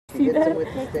see that?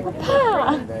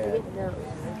 Papa!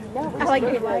 I like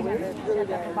it.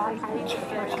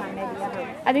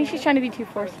 I think she's trying to be too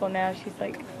forceful now. She's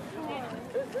like... It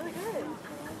was really good.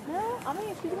 No, I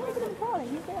mean, she's really good in plotting.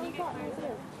 He's good in plotting,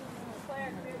 too.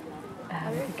 I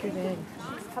think you're good.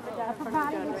 She's coming down from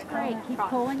Body looks great. Keep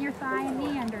pulling your thigh and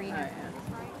knee under you.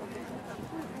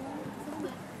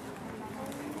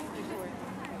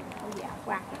 Oh yeah,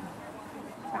 whacking.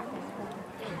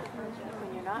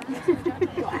 When you're not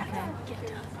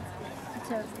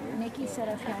So Nikki said,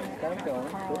 okay,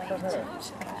 Carly,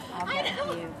 I'll get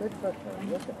with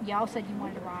you. Y'all said you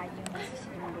wanted to ride. You and Mrs.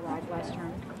 said you wanted to ride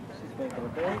Western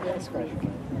this week.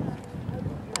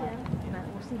 But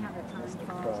we'll see how the time falls and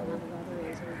how the weather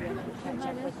is. We'll be able to catch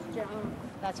up with you.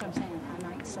 That's what I'm saying. I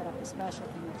might set up a special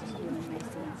thing with just you and Macy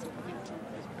and see if we can catch up.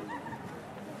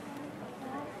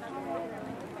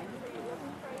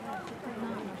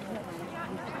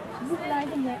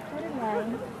 Riding it, put it away.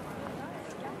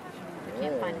 If we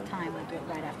can't find a time, we'll do it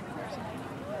right after first.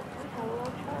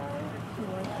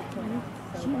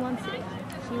 She wants it.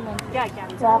 She wants it. Yeah,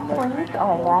 Gabby's Walk, please,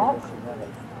 or walk.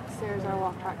 Sarah's our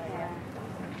walk track there.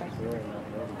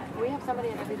 We have somebody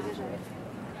in every division.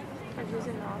 And who's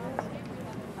in novice?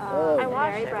 I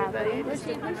watched everybody.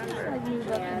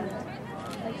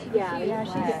 Yeah,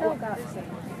 she still got some.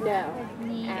 No.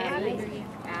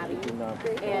 Abby,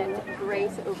 and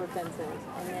Grace over fences.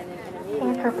 And then in intermediate,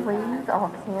 Canter, please, or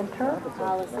canter.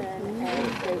 Allison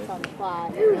and Grace on the flat.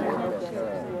 And then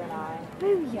you and I.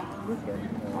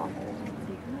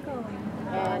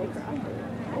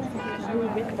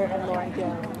 And Lauren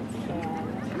Jones.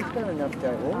 She's got enough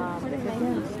time.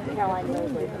 Caroline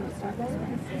Mosley.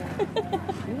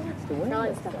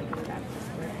 Caroline's stuff like that.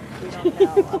 We don't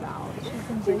know about.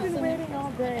 She's been waiting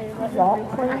all day. Walk,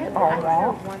 please, or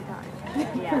walk. One time.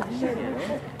 Yeah, she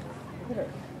did.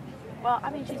 Well, I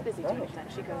mean, she's busy too. Then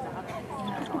she goes out.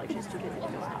 It's not like she's too busy to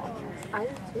go out. I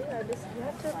do too. I just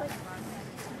have to like,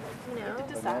 you know,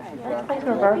 decide. Please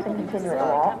reverse and continue to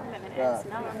walk.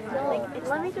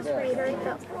 Let me just reiterate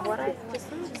that what I just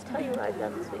tell you what I've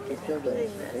done this week. It's doing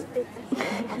this.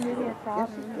 It's really a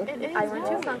problem. I went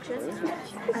to a function. I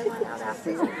went out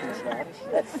after function.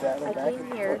 I came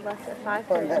here, left at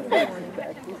 5:30 in the morning.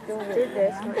 Did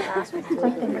this, went back.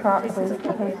 Hoisting trot, please,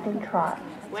 hoisting trot.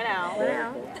 Went out.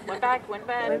 Went back, went to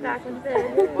bed.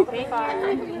 Woke up at 5.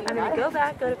 I'm gonna go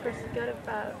back, go to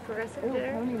progressive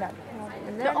dinner.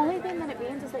 And the only thing that it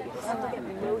means is that you just have to get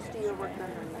most of your work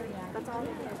done. That's all.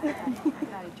 But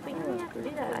you don't have to do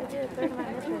that. I did a third of my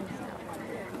midterms now.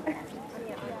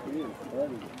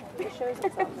 It shows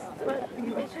itself. But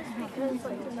it's just because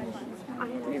like I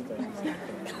understand.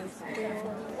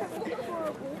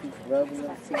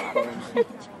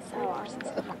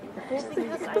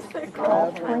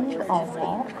 Walk, please, or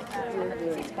walk.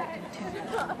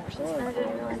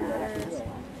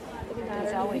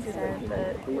 It's always said,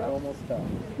 but almost done.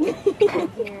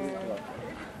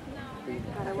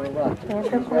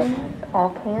 Canter, please, or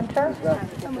canter.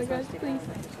 Oh my gosh, please.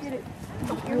 Get it.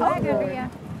 You're back over here.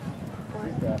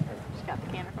 she got the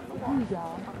canner from the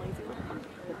wall. I'm lazy with them.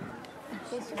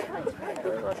 She's just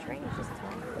really well trained. Just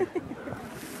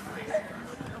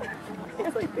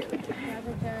it's like barely.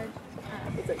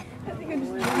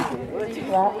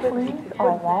 Walk, please,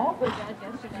 or walk.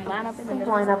 Please line up in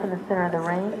the center of the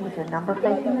ring with your number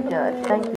facing the judge. Thank you.